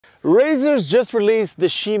Razors just released the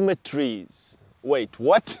SHIMA trees. Wait,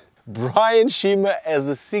 what? Brian SHIMA as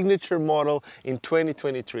a signature model in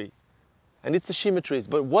 2023. And it's the SHIMA trees.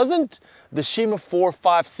 But wasn't the SHIMA 4,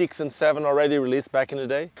 5, 6, and 7 already released back in the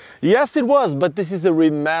day? Yes, it was, but this is a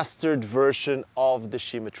remastered version of the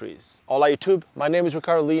SHIMA trees. Hola YouTube, my name is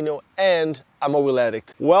Ricardo Lino and I'm a wheel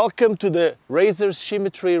addict. Welcome to the RAZORS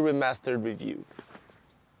SHIMA tree remastered review.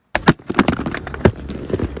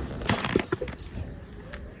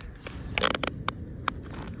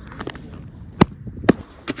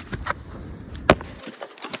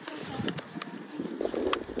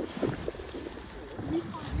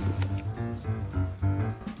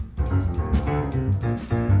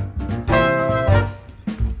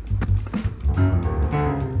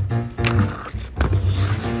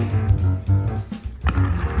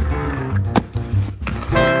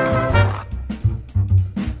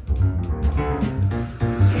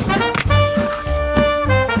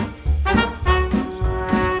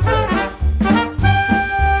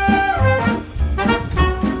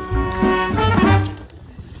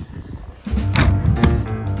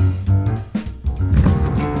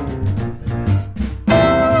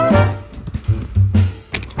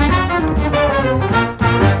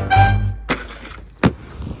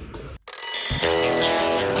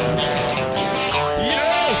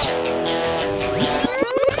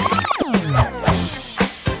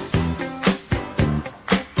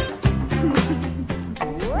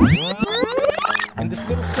 In this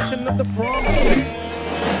little section of the promise.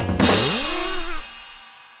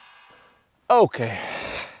 Okay,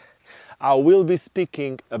 I will be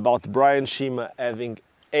speaking about Brian SHIMA having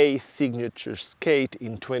a signature skate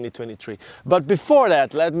in 2023. But before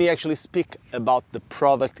that, let me actually speak about the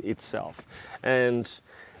product itself. And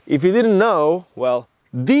if you didn't know, well,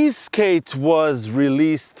 this skate was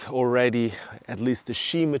released already, at least the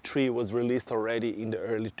SHIMA tree was released already in the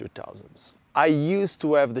early 2000s. I used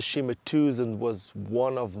to have the SHIMA 2s and was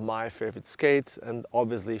one of my favorite skates, and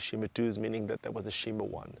obviously SHIMA 2s meaning that there was a SHIMA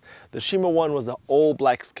 1. The SHIMA 1 was an all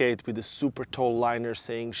black skate with a super tall liner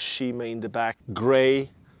saying SHIMA in the back, gray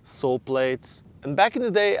sole plates. And back in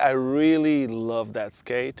the day I really loved that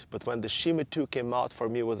skate, but when the SHIMA 2 came out, for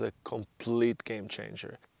me it was a complete game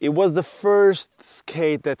changer. It was the first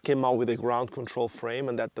skate that came out with a ground control frame,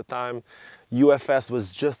 and at the time UFS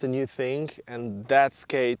was just a new thing, and that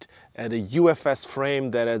skate had a UFS frame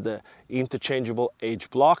that had the interchangeable H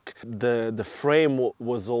block. The frame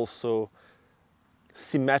was also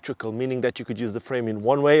symmetrical, meaning that you could use the frame in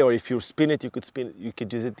one way, or if you spin it, you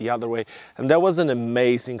could use it the other way. And that was an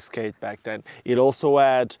amazing skate back then. It also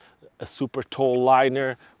had a super tall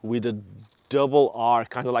liner with a double R,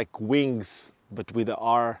 kind of like wings, but with the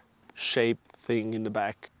R-shaped thing in the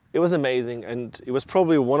back. It was amazing, and it was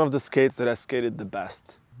probably one of the skates that I skated the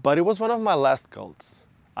best. But it was one of my last cults.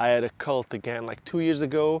 I had a cult again like 2 years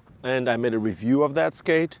ago, and I made a review of that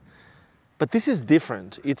skate. But this is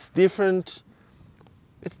different. It's different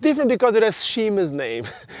because it has SHIMA's name,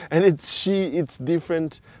 and it's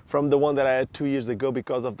different from the one that I had 2 years ago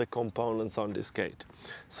because of the components on this skate.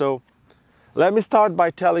 So let me start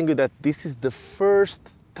by telling you that this is the first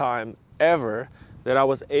time ever that I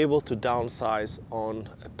was able to downsize on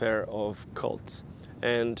a pair of cults.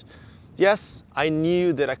 And yes, I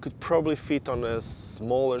knew that I could probably fit on a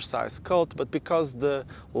smaller size cult, but because the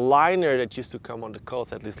liner that used to come on the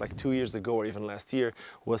cults, at least like 2 years ago or even last year,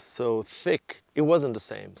 was so thick, it wasn't the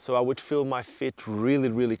same. So I would feel my feet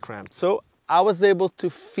really cramped. So I was able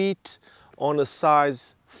to fit on a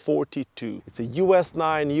size 42. It's a US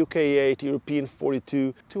 9, UK 8, European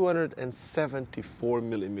 42, 274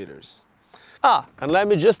 millimeters. And let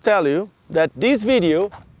me just tell you that this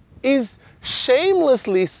video is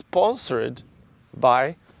shamelessly sponsored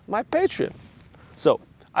by my Patreon. So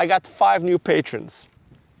I got 5 new patrons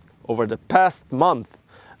over the past month,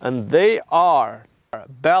 and they are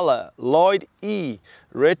Bella, Lloyd E,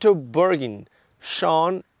 Reto Bergin,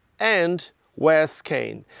 Sean, and Wes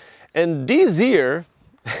Kane. And this year,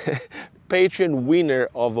 Patreon winner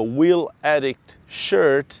of a Wheel Addict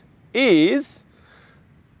shirt is...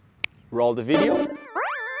 roll the video.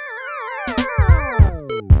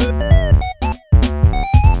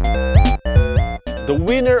 The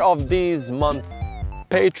winner of this month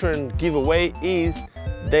Patron giveaway is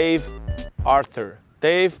Dave Arthur.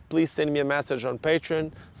 Dave, please send me a message on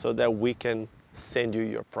Patreon so that we can send you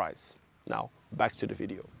your prize. Now, back to the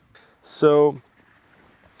video. So,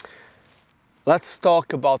 let's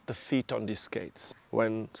talk about the feet on these skates.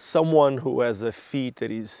 When someone who has a feet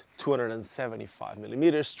that is 275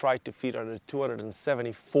 millimeters tried to fit on a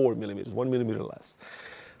 274 millimeters, 1 millimeter less.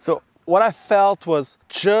 So what I felt was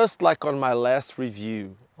just like on my last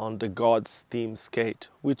review on the God's Team skate,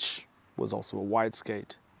 which was also a white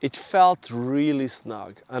skate. It felt really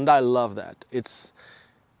snug, and I love that. It's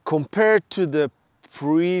compared to the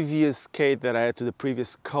previous skate that I had, to the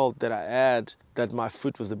previous cult that I had, that my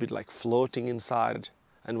foot was a bit like floating inside,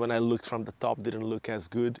 and when I looked from the top didn't look as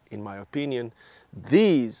good in my opinion.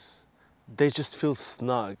 These, they just feel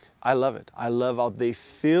snug. I love it. I love how they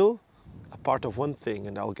feel, a part of one thing,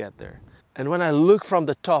 and I'll get there. And when I look from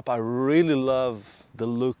the top, I really love the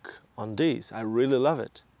look on these. I really love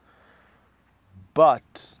it.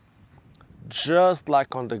 But just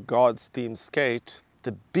like on the God's Team skate,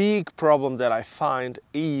 the big problem that I find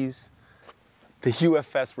is the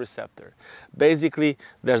UFS receptor. Basically,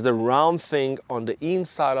 there's a round thing on the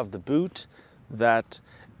inside of the boot that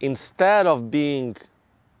instead of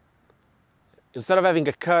having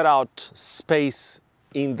a cutout space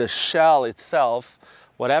in the shell itself,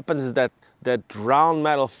 what happens is that that round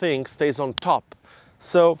metal thing stays on top.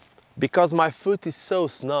 So because my foot is so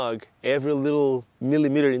snug, every little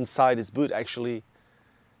millimeter inside this boot actually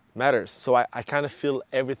matters. So I kind of feel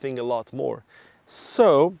everything a lot more.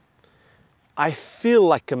 So I feel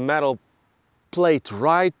like a metal plate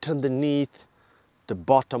right underneath the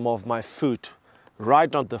bottom of my foot,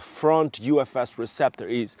 right on the front UFS receptor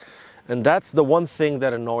is. And that's the one thing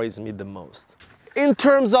that annoys me the most. In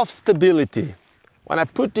terms of stability, when I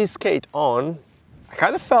put this skate on, I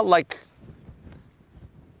kind of felt like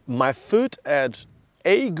my foot had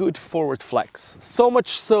a good forward flex. So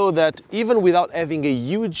much so that even without having a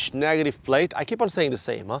huge negative plate, I keep on saying the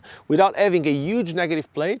same, without having a huge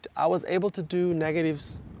negative plate, I was able to do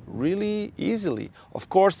negatives really easily. Of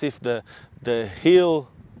course, if the heel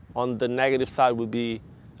on the negative side would be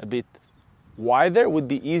a bit wider, it would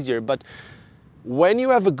be easier. But when you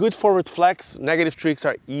have a good forward flex, negative tricks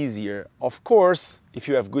are easier. Of course, if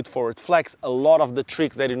you have good forward flex, a lot of the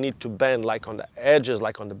tricks that you need to bend, like on the edges,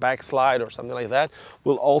 like on the backslide or something like that,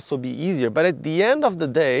 will also be easier. But at the end of the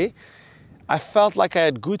day, I felt like I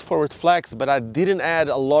had good forward flex, but I didn't add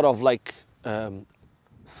a lot of like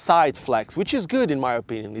side flex, which is good in my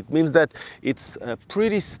opinion. It means that it's a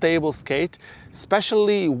pretty stable skate.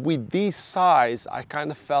 Especially with this size, I kind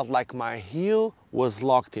of felt like my heel was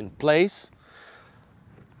locked in place.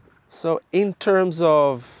 So in terms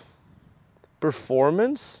of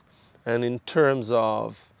performance and in terms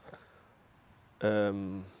of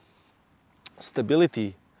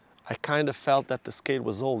stability, I kind of felt that the skate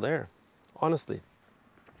was all there, honestly.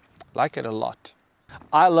 Like it a lot.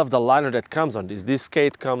 I love the liner that comes on this. This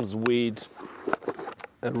skate comes with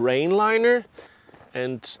a rain liner,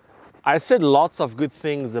 and I said lots of good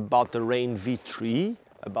things about the Rain V3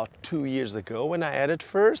 about 2 years ago when I had it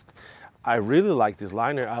first. I really like this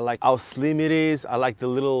liner. I like how slim it is. I like the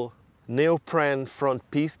little neoprene front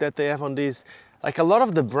piece that they have on this. Like a lot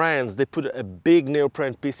of the brands, they put a big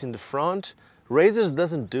neoprene piece in the front. RAZORS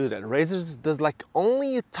doesn't do that. RAZORS does like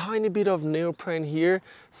only a tiny bit of neoprene here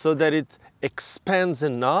so that it expands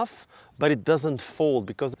enough, but it doesn't fold,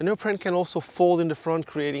 because the neoprene can also fold in the front,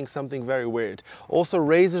 creating something very weird. Also,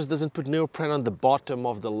 RAZORS doesn't put neoprene on the bottom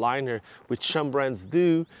of the liner, which some brands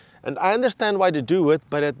do. And I understand why they do it,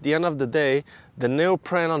 but at the end of the day, the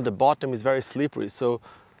neoprene on the bottom is very slippery. So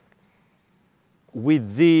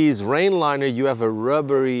with these rain liner, you have a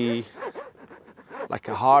rubbery, like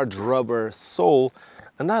a hard rubber sole.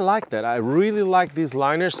 And I like that. I really like these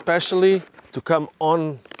liners, especially to come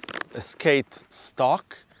on a skate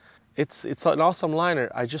stock. It's an awesome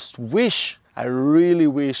liner. I just wish, I really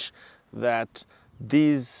wish that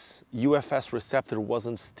this UFS receptor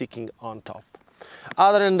wasn't sticking on top.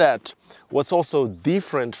 Other than that, what's also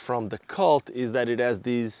different from the Cult is that it has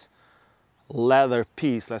this leather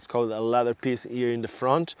piece, let's call it a leather piece here in the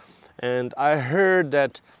front. And I heard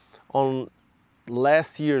that on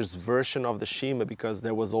last year's version of the SHIMA, because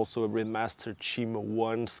there was also a remastered SHIMA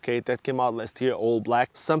 1 skate that came out last year, all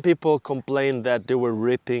black, some people complained that they were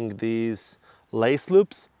ripping these lace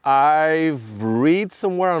loops. I've read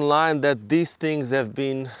somewhere online that these things have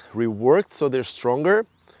been reworked, so they're stronger.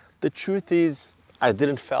 The truth is, I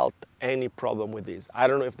didn't felt any problem with these. I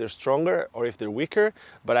don't know if they're stronger or if they're weaker,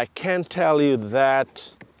 but I can tell you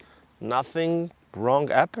that nothing wrong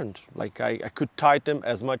happened. Like I could tighten them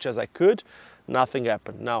as much as I could, nothing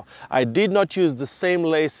happened. Now, I did not use the same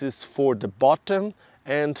laces for the bottom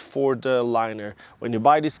and for the liner. When you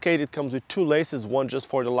buy this skate, it comes with 2 laces, one just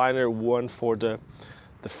for the liner, one for the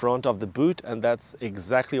front of the boot, and that's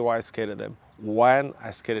exactly why I skated them when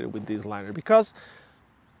I skated with this liner, because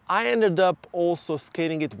I ended up also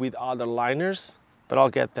skating it with other liners, but I'll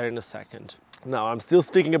get there in a second. Now, I'm still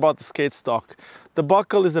speaking about the skate stock. The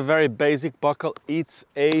buckle is a very basic buckle. It's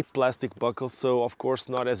a plastic buckle, so of course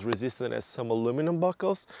not as resistant as some aluminum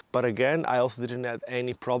buckles. But again, I also didn't have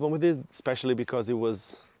any problem with it, especially because it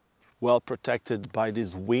was well protected by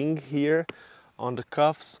this wing here on the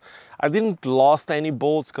cuffs. I didn't lost any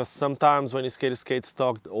bolts, because sometimes when you skate a skate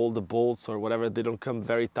stock, all the bolts or whatever, they don't come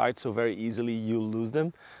very tight, so very easily you lose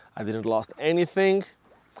them. I didn't lost anything.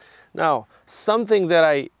 Now, something that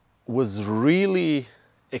I was really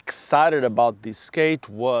excited about this skate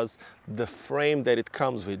was the frame that it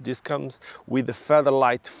comes with. This comes with the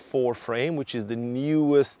Featherlight 4 frame, which is the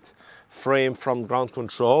newest frame from Ground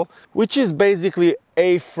Control, which is basically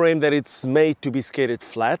a frame that it's made to be skated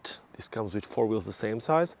flat. This comes with 4 wheels the same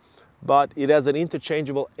size, but it has an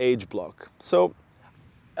interchangeable H block. So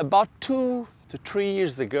about 2 to 3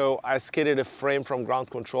 years ago, I skated a frame from Ground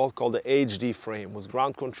Control called the HD frame. It was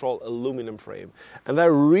Ground Control aluminum frame. And I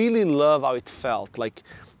really love how it felt. Like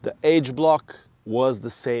the H block was the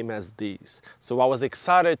same as these. So I was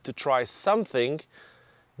excited to try something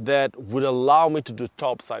that would allow me to do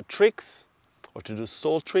topside tricks or to do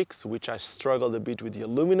sole tricks, which I struggled a bit with the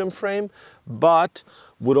aluminum frame, but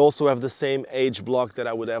would also have the same H block that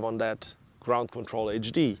I would have on that Ground Control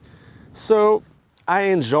HD. So I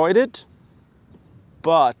enjoyed it.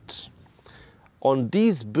 But on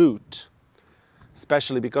this boot,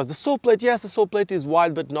 especially because the sole plate, yes, the sole plate is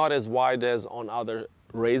wide, but not as wide as on other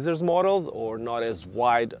RAZORS models, or not as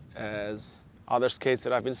wide as other skates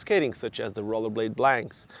that I've been skating, such as the rollerblade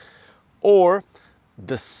blanks. Or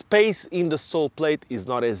the space in the sole plate is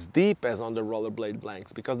not as deep as on the rollerblade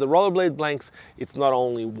blanks, because the rollerblade blanks, it's not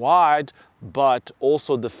only wide, but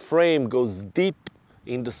also the frame goes deep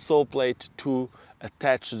in the sole plate to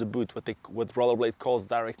attach to the boot, what rollerblade calls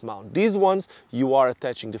direct mount. These ones, you are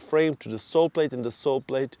attaching the frame to the sole plate, and the sole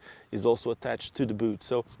plate is also attached to the boot.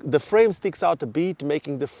 So the frame sticks out a bit,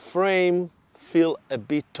 making the frame feel a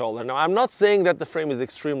bit taller. Now, I'm not saying that the frame is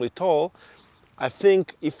extremely tall. I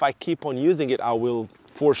think if I keep on using it, I will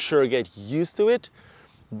for sure get used to it.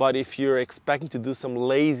 But if you're expecting to do some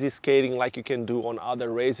lazy skating like you can do on other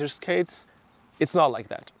RAZORS skates, it's not like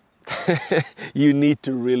that. You need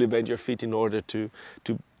to really bend your feet in order to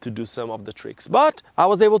do some of the tricks. But I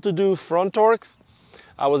was able to do front torques.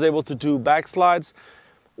 I was able to do backslides.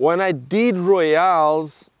 When I did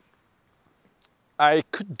royales, I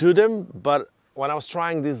could do them, but when I was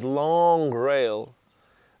trying this long rail,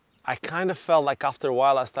 I kind of felt like after a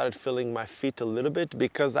while I started feeling my feet a little bit,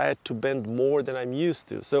 because I had to bend more than I'm used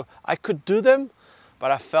to. So I could do them,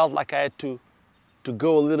 but I felt like I had to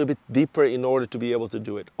go a little bit deeper in order to be able to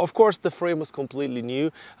do it. Of course, the frame was completely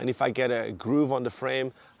new, and if I get a groove on the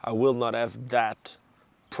frame, I will not have that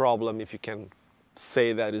problem, if you can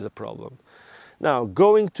say that is a problem. Now,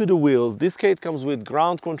 going to the wheels, this skate comes with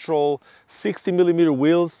Ground Control 60mm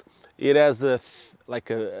wheels. It has a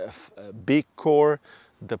big core.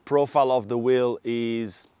 The profile of the wheel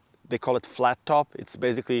is, they call it flat top. It's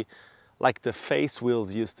basically like the face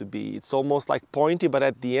wheels used to be. It's almost like pointy, but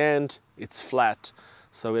at the end, it's flat.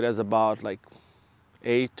 So it has about like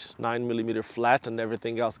 8-9mm flat, and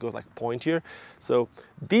everything else goes like pointier. So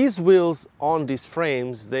these wheels on these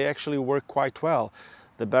frames, they actually work quite well.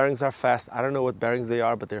 The bearings are fast. I don't know what bearings they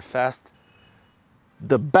are, but they're fast.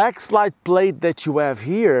 The backslide plate that you have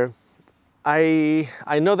here, I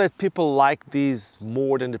know that people like these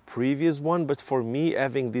more than the previous one, but for me,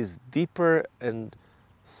 having this deeper and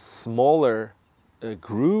smaller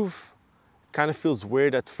groove kind of feels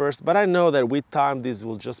weird at first, but I know that with time this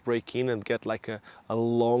will just break in and get like a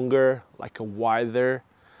longer, like a wider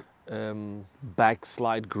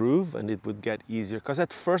backslide groove, and it would get easier. Because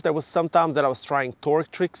at first there was sometimes that I was trying torque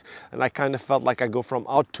tricks and I kind of felt like I go from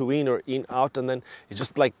out to in or in out, and then it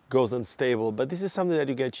just like goes unstable. But this is something that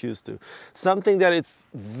you get used to. Something that it's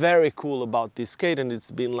very cool about this skate, and it's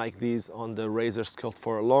been like this on the RAZORS skate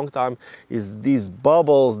for a long time, is these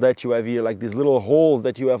bubbles that you have here, like these little holes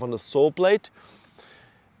that you have on the sole plate,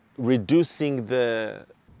 reducing the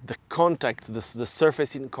contact, the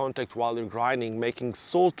surface in contact while you're grinding, making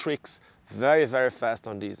sole tricks very, very fast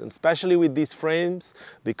on these. And especially with these frames,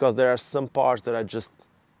 because there are some parts that are just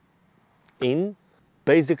in.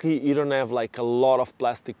 Basically, you don't have like a lot of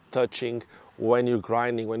plastic touching when you're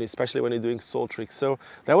grinding, especially when you're doing sole tricks. So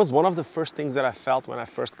that was one of the first things that I felt when I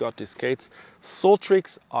first got these skates. Sole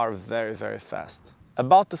tricks are very, very fast.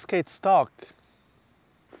 About the skate stock,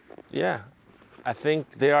 yeah, I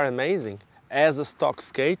think they are amazing. As a stock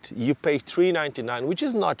skate, you pay $3.99, which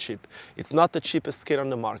is not cheap. It's not the cheapest skate on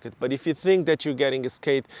the market, but if you think that you're getting a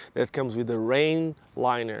skate that comes with a rain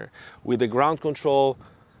liner, with a Ground Control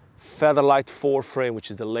Featherlight 4 frame,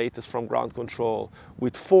 which is the latest from Ground Control,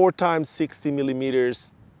 with 4 times 60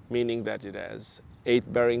 millimeters, meaning that it has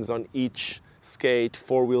 8 bearings on each skate,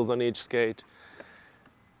 4 wheels on each skate.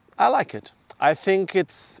 I like it. I think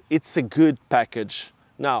it's a good package.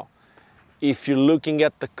 Now, if you're looking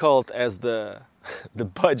at the Cult as the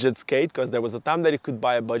budget skate, because there was a time that you could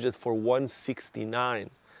buy a budget for $169,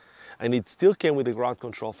 and it still came with the Ground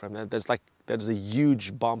Control frame. There's a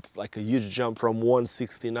huge bump, like a huge jump from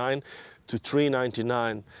 $169 to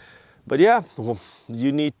 $399. But yeah,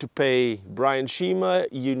 you need to pay Brian SHIMA,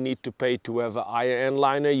 you need to pay to have a higher end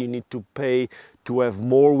liner, you need to pay to have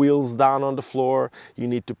more wheels down on the floor, you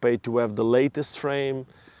need to pay to have the latest frame,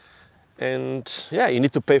 and yeah, you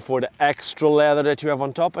need to pay for the extra leather that you have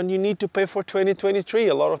on top, and you need to pay for 2023.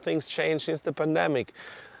 A lot of things changed since the pandemic.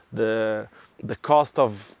 The cost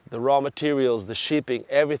of the raw materials, the shipping,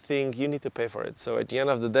 everything, you need to pay for it. So at the end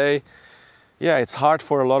of the day, yeah, it's hard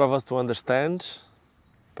for a lot of us to understand.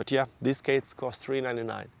 But yeah, these skates cost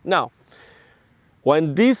 $399. Now,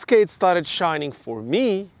 when these skates started shining for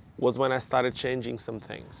me was when I started changing some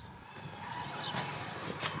things.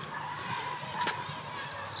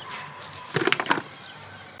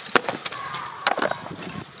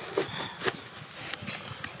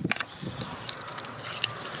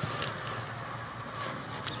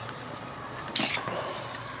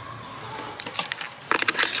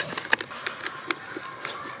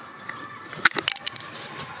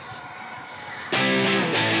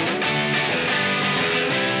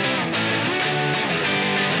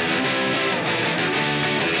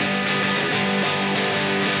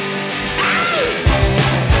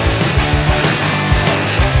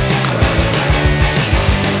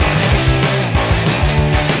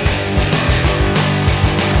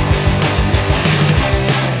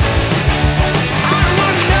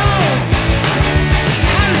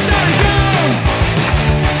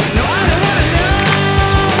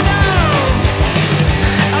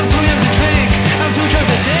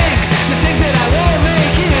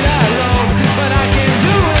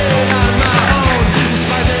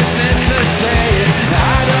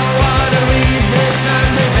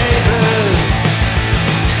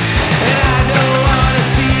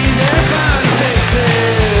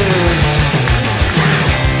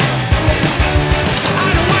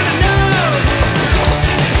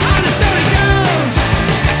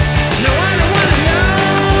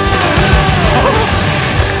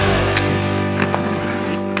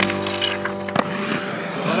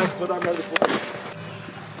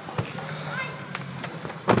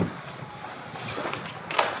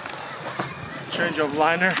 Change of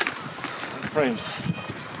liner and frames.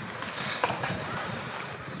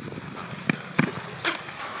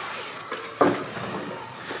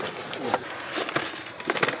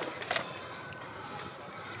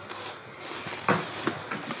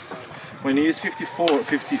 When you use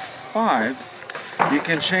 55s, you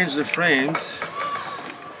can change the frames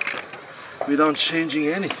without changing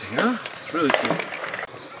anything, huh? It's really cool.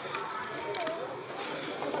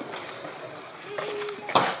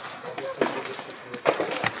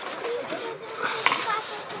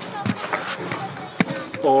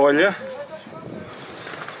 Olha.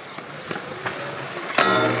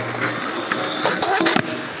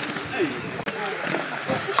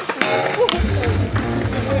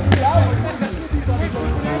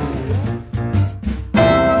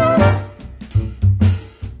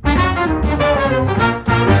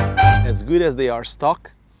 As good as they are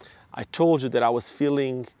stock, I told you that I was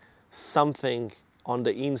feeling something on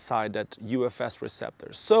the inside, that UFS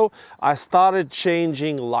receptors. So I started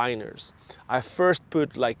changing liners. I first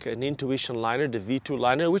put like an Intuition liner, the V2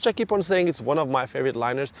 liner, which I keep on saying it's one of my favorite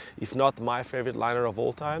liners, if not my favorite liner of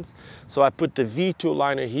all times. So I put the V2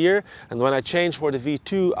 liner here, and when I changed for the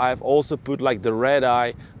V2, I've also put like the Red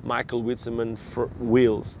Eye Michael Witzman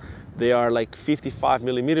wheels. They are like 55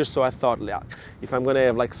 millimeters, so I thought, yeah, if I'm gonna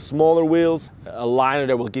have like smaller wheels, a liner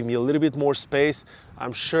that will give me a little bit more space,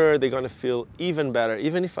 I'm sure they're gonna feel even better,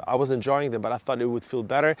 even if I was enjoying them, but I thought it would feel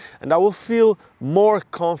better, and I will feel more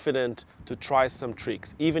confident to try some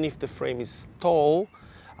tricks. Even if the frame is tall,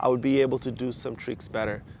 I would be able to do some tricks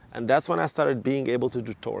better. And that's when I started being able to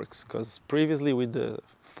do torques, because previously with the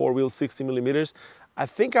 4-wheel 60 millimeters, I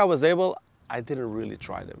think I was able, I didn't really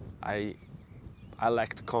try them. I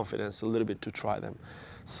lacked confidence a little bit to try them.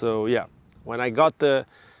 So yeah, when I got the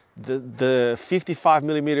 55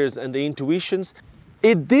 millimeters and the Intuitions,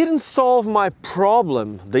 it didn't solve my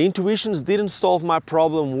problem. The Intuitions didn't solve my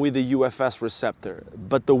problem with the UFS receptor,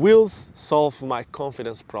 but the wheels solved my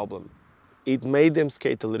confidence problem. It made them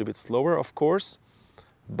skate a little bit slower, of course,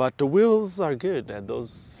 but the wheels are good at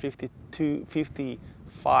those 55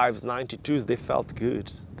 95s, 92s, they felt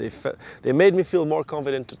good. They made me feel more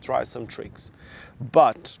confident to try some tricks.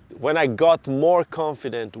 But when I got more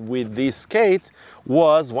confident with this skate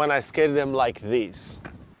was when I skated them like this.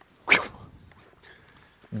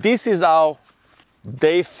 This is how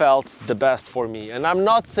they felt the best for me. And I'm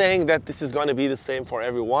not saying that this is going to be the same for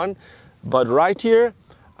everyone, but right here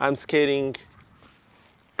I'm skating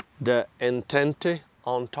the Entente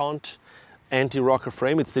anti-rocker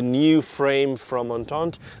frame. It's a new frame from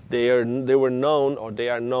Entente. They are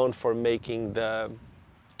known for making the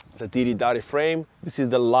Diri frame. This is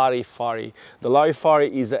the Larifari. The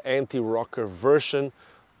Larifari is an anti-rocker version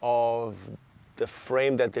of the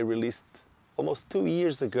frame that they released almost 2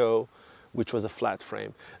 years ago, which was a flat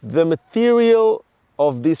frame. The material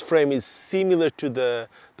of this frame is similar to the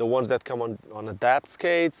ones that come on Adapt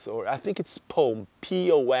skates, or I think it's POM,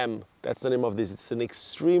 P-O-M, that's the name of this. It's an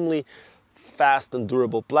extremely fast and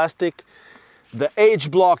durable plastic. The H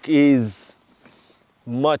block is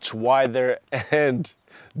much wider and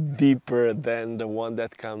deeper than the one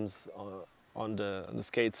that comes on the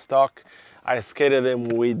skate stock. I skated them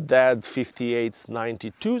with that 58s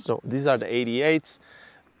 92, so these are the 88s.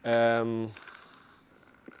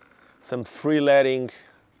 Some freeletting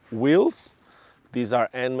wheels. These are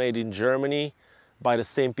handmade in Germany by the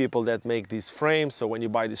same people that make these frames. So when you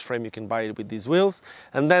buy this frame, you can buy it with these wheels.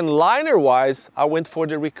 And then liner-wise, I went for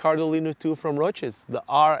the Ricardo Lino 2 from Roches, the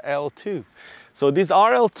RL2. So this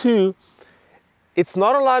RL2, it's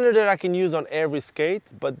not a liner that I can use on every skate,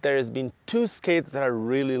 but there has been 2 skates that I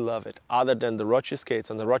really love it, other than the Roches skates.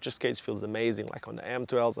 And the Roches skates feels amazing, like on the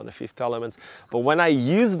M12s, on the Fifth Elements. But when I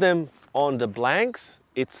use them on the blanks,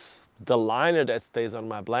 it's the liner that stays on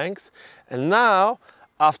my blanks. And now,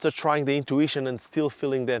 after trying the Intuition and still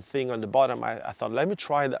feeling that thing on the bottom, I thought, let me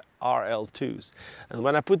try the RL2s. And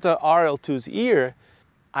when I put the RL2s here,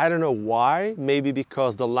 I don't know why, maybe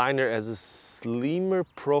because the liner has a slimmer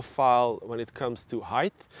profile when it comes to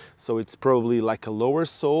height. So it's probably like a lower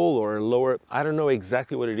sole or a lower, I don't know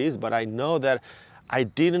exactly what it is, but I know that I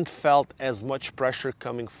didn't felt as much pressure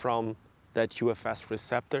coming from that UFS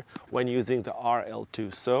receptor when using the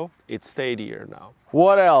RL2, so it stayed here now.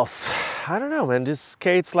 What else? I don't know, man, these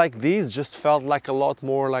skates like these just felt like a lot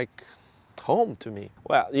more like home to me.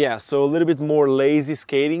 Well, yeah, so a little bit more lazy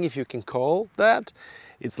skating, if you can call that.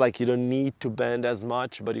 It's like you don't need to bend as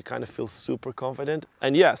much, but you kind of feel super confident.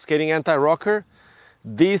 And yeah, skating anti-rocker,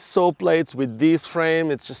 these sole plates with this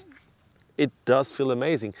frame, it's just, it does feel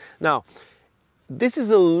amazing. Now, this is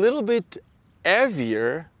a little bit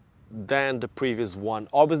heavier than the previous one,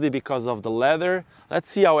 obviously because of the leather. Let's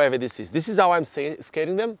see how heavy this is. This is how I'm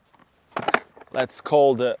skating them. Let's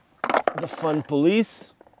call the fun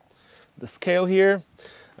police, the scale here,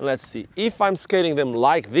 and let's see. If I'm skating them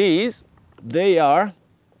like these, they are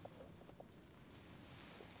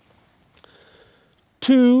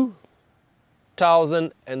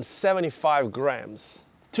 2,075 grams.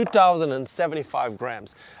 2,075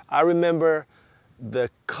 grams. I remember the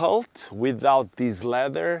Cult without this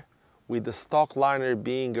leather, with the stock liner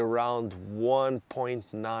being around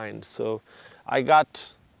 1.9. So I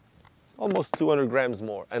got almost 200 grams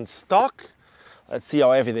more. And stock, let's see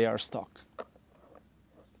how heavy they are stock.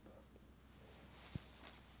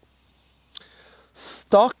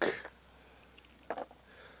 Stock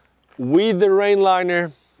with the rain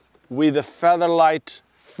liner, with the Featherlight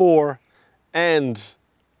 4 and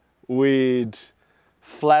with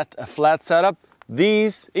a flat setup,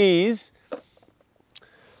 this is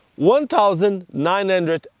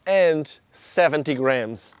 1,970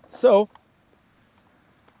 grams. So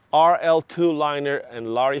RL2 liner and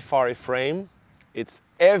Larifari frame, it's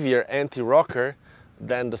heavier anti-rocker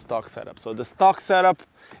than the stock setup. So the stock setup,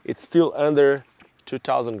 it's still under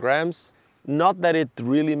 2,000 grams. Not that it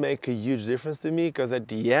really make a huge difference to me, because at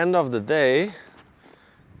the end of the day,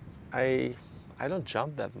 I don't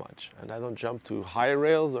jump that much, and I don't jump to high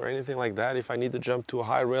rails or anything like that. If I need to jump to a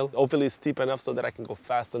high rail, hopefully it's steep enough so that I can go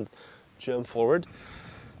fast and jump forward.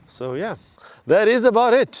 So yeah, that is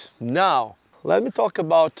about it. Now, let me talk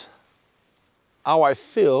about how I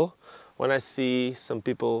feel when I see some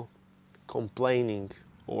people complaining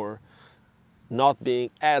or not being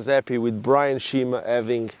as happy with Brian SHIMA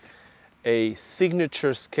having a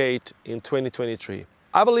signature skate in 2023.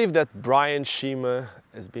 I believe that Brian SHIMA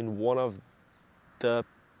has been one of the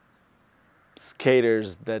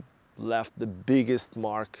skaters that left the biggest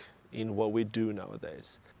mark in what we do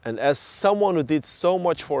nowadays. And as someone who did so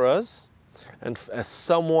much for us, and as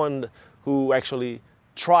someone who actually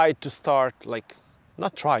tried to start, like,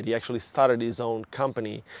 not tried, he actually started his own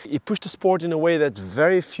company. He pushed the sport in a way that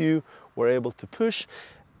very few were able to push,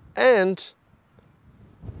 and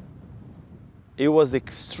he was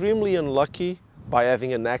extremely unlucky by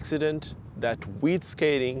having an accident that with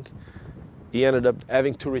skating, he ended up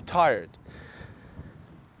having to retire.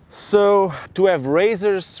 So to have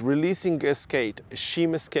Razors releasing a skate, a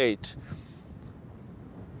SHIMA skate,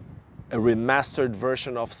 a remastered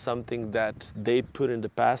version of something that they put in the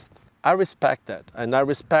past, I respect that. And I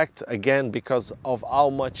respect, again, because of how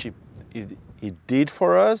much it did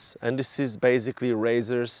for us. And this is basically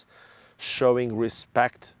Razors showing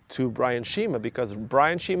respect to Brian SHIMA, because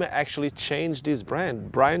Brian SHIMA actually changed his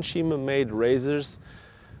brand. Brian SHIMA made Razors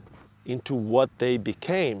into what they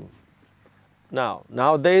became. Now,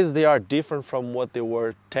 nowadays they are different from what they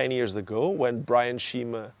were 10 years ago when Brian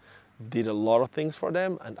SHIMA did a lot of things for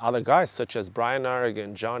them, and other guys such as Brian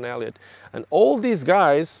Harrigan, John Elliott, and all these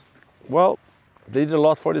guys, well, they did a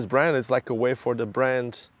lot for this brand. It's like a way for the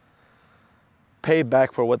brand pay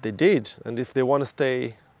back for what they did. And if they want to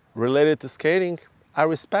stay related to skating, I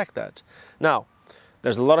respect that. Now,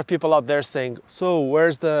 there's a lot of people out there saying, so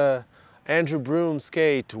where's the Andrew Broom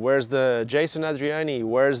skate? Where's the Jason Adriani?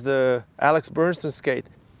 Where's the Alex Bernstein skate?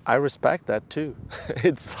 I respect that too.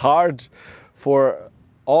 It's hard for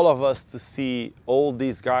all of us to see all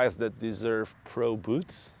these guys that deserve pro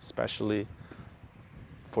boots, especially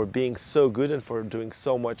for being so good and for doing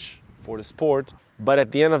so much for the sport. But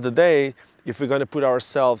at the end of the day, if we're going to put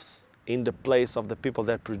ourselves in the place of the people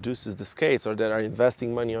that produces the skates or that are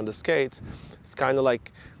investing money on the skates, it's kind of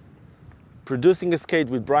like producing a skate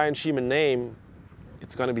with Brian SHIMA name.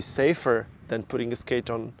 It's going to be safer than putting a skate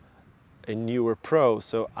on a newer pro.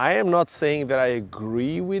 So I am not saying that I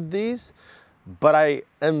agree with these, but I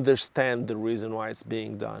understand the reason why it's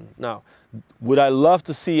being done. Now, would I love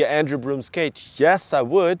to see Andrew Broom skate? Yes, I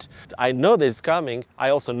would. I know that it's coming. I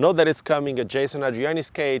also know that it's coming, a Jason Adriani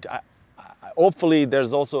skate. Hopefully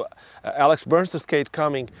there's also Alex Bernstein skate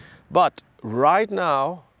coming. But right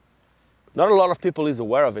now, not a lot of people is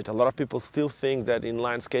aware of it. A lot of people still think that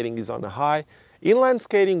inline skating is on a high. Inline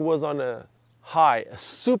skating was on a high, a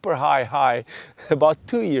super high about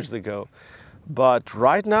 2 years ago. But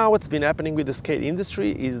right now what's been happening with the skate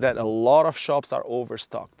industry is that a lot of shops are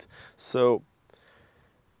overstocked. So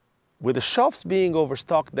with the shops being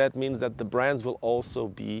overstocked, that means that the brands will also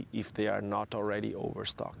be, if they are not already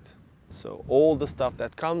overstocked. So all the stuff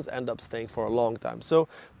that comes end up staying for a long time. So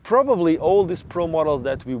probably all these pro models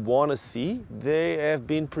that we want to see, they have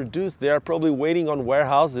been produced. They are probably waiting on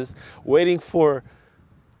warehouses, waiting for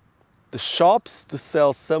the shops to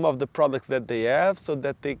sell some of the products that they have so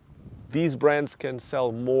that these brands can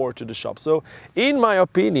sell more to the shop. So in my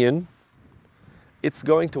opinion, it's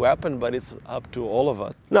going to happen, but it's up to all of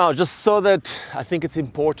us. Now, just so that I think it's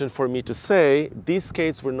important for me to say, these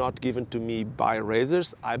skates were not given to me by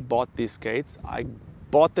Razors. I bought these skates. I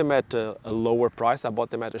bought them at a lower price. I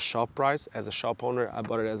bought them at a shop price. As a shop owner, I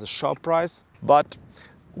bought it as a shop price. But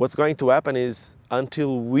what's going to happen is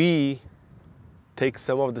until we take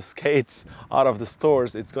some of the skates out of the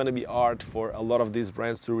stores, it's going to be hard for a lot of these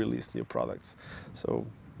brands to release new products. So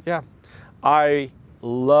yeah, I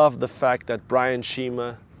love the fact that Brian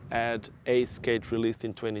SHIMA had a skate released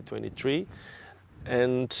in 2023,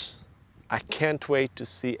 and I can't wait to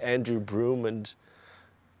see Andrew Broom and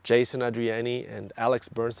Jason Adriani and Alex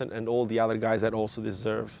Bernstein and all the other guys that also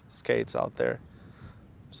deserve skates out there.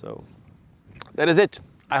 So that is it.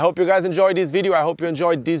 I hope you guys enjoyed this video. I hope you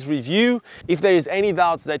enjoyed this review. If there is any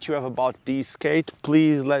doubts that you have about this skate,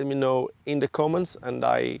 please let me know in the comments, and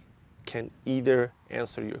I can either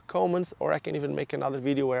answer your comments or I can even make another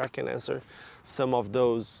video where I can answer some of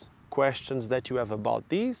those questions that you have about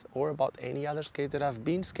these or about any other skate that I've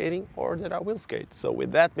been skating or that I will skate. So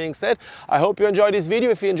with that being said, I hope you enjoyed this video.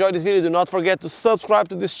 If you enjoyed this video, do not forget to subscribe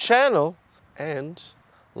to this channel, and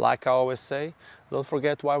like I always say, don't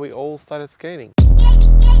forget why we all started skating.